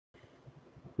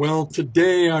Well,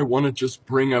 today I want to just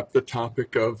bring up the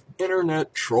topic of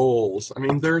internet trolls. I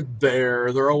mean, they're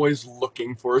there, they're always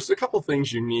looking for us. A couple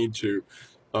things you need to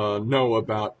know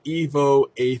about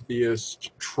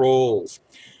evo-atheist trolls.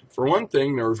 For one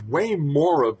thing, there's way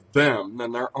more of them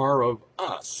than there are of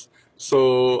us.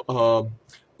 So,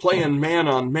 playing man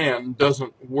on man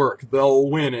doesn't work. They'll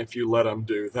win if you let them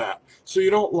do that. So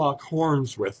you don't lock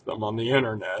horns with them on the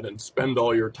internet and spend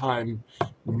all your time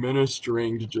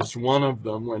ministering to just one of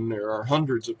them when there are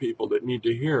hundreds of people that need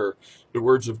to hear the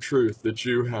words of truth that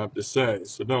you have to say.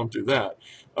 So don't do that.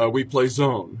 We play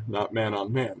zone, not man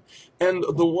on man. And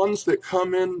the ones that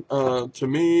come in to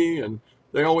me, and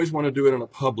they always want to do it in a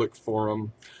public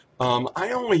forum, I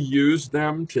only use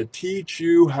them to teach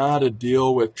you how to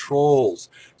deal with trolls.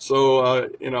 So,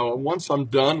 once I'm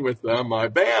done with them, I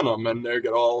ban them, and they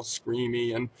get all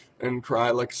screamy and cry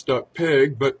like a stuck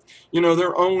pig. But,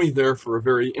 they're only there for a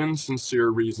very insincere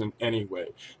reason anyway.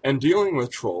 And dealing with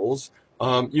trolls,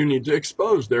 you need to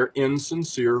expose their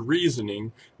insincere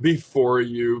reasoning before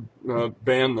you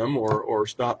ban them or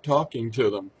stop talking to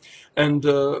them. And,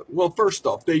 first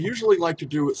off, they usually like to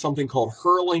do something called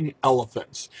hurling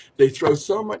elephants. They throw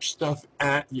so much stuff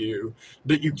at you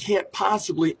that you can't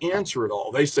possibly answer it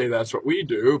all. They say that's what we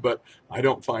do, but I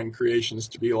don't find creations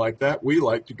to be like that. We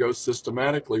like to go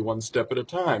systematically, one step at a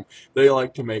time. They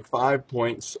like to make 5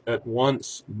 points at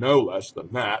once, no less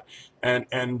than that,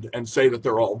 and say that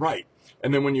they're all right.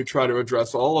 And then when you try to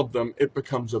address all of them, it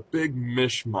becomes a big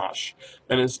mishmash,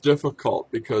 and it's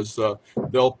difficult because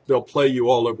they'll play you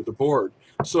all over the board.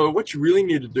 So what you really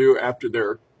need to do after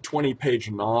their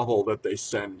 20-page novel that they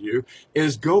send you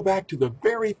is go back to the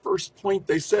very first point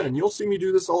they said, and you'll see me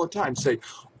do this all the time. Say,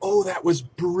 "Oh, that was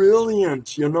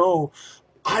brilliant,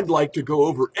 I'd like to go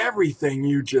over everything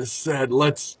you just said.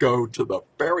 Let's go to the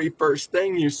very first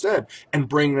thing you said," and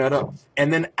bring that up.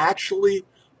 And then actually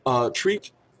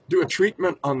do a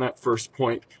treatment on that first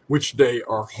point, which they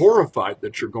are horrified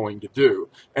that you're going to do,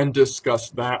 and discuss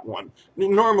that one.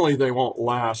 Normally, they won't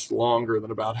last longer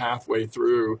than about halfway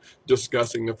through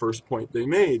discussing the first point they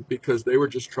made, because they were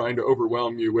just trying to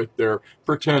overwhelm you with their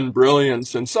pretend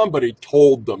brilliance, and somebody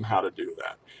told them how to do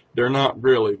that. They're not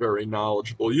really very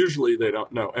knowledgeable. Usually they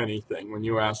don't know anything. When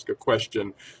you ask a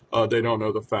question, they don't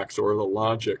know the facts or the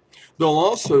logic. They'll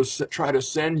also try to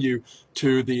send you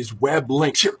to these web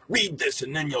links. Here, read this,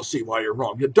 and then you'll see why you're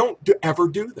wrong. Ever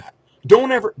do that.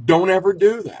 Don't ever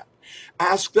do that.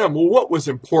 Ask them, well, what was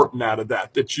important out of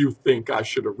that you think I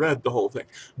should have read the whole thing?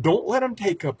 Don't let them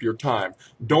take up your time.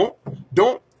 Don't,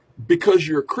 because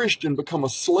you're a Christian, become a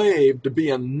slave to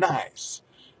being nice.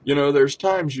 There's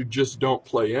times you just don't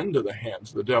play into the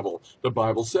hands of the devil. The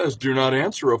Bible says, do not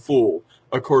answer a fool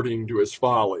according to his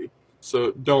folly.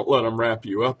 So don't let them wrap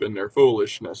you up in their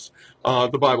foolishness.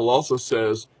 The Bible also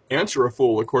says, answer a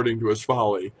fool according to his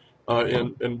folly.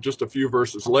 In just a few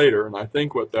verses later, and I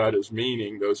think what that is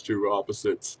meaning, those two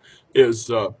opposites, is,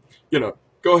 go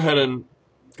ahead.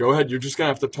 You're just going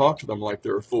to have to talk to them like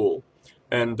they're a fool.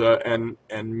 And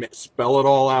spell it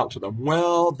all out to them.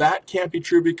 Well, that can't be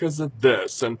true because of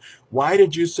this. And why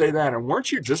did you say that? And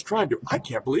weren't you just trying to, I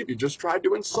can't believe you just tried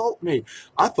to insult me.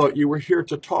 I thought you were here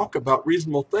to talk about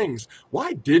reasonable things.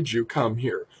 Why did you come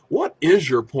here? What is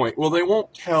your point? Well, they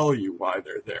won't tell you why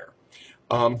they're there.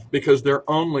 Because they're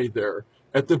only there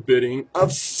at the bidding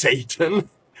of Satan,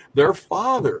 their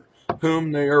father,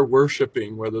 whom they are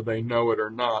worshiping, whether they know it or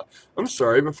not. I'm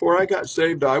sorry, before I got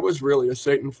saved, I was really a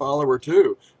Satan follower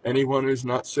too. Anyone who's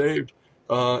not saved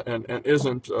and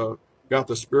isn't got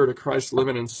the Spirit of Christ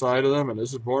living inside of them and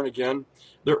isn't born again,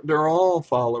 they're all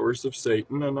followers of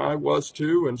Satan, and I was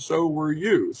too, and so were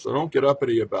you. So don't get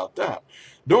uppity about that.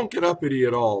 Don't get uppity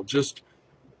at all. Just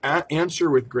answer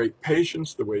with great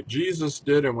patience the way Jesus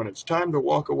did, and when it's time to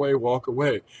walk away, walk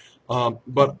away.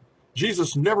 But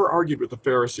Jesus never argued with the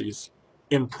Pharisees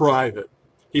in private.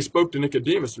 He spoke to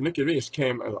Nicodemus, and Nicodemus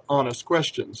came with honest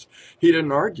questions. He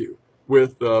didn't argue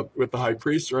with the high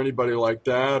priests or anybody like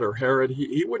that, or Herod.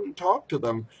 He wouldn't talk to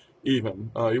them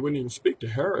even. He wouldn't even speak to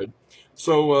Herod.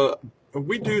 So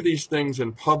we do these things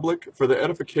in public for the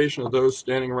edification of those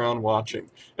standing around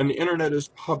watching. And the internet is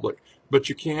public, but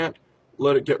you can't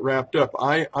let it get wrapped up.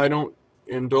 I don't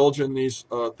indulge in these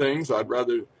things. I'd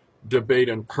rather debate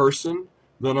in person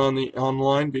than on the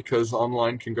online, because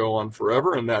online can go on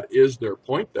forever, and that is their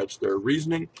point. That's their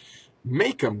reasoning.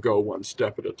 Make them go one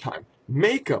step at a time.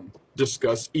 Make them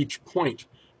discuss each point.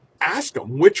 Ask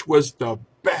them which was the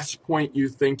best point you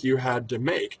think you had to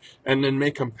make, and then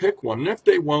make them pick one. And if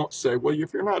they won't, say, well,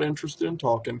 if you're not interested in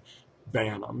talking,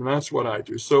 ban them. And that's what I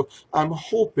do. So I'm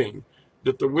hoping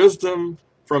that the wisdom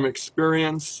from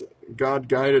experience,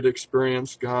 God-guided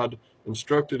experience,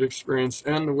 God-instructed experience,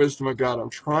 and the wisdom of God, I'm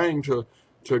trying to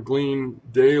glean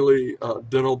daily,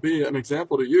 that'll be an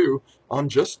example to you on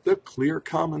just the clear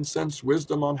common sense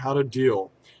wisdom on how to deal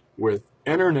with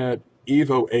internet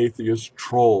evo-atheist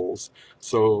trolls.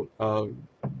 So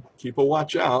keep a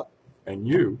watch out, and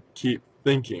you keep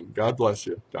thinking. God bless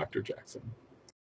you, Dr. Jackson.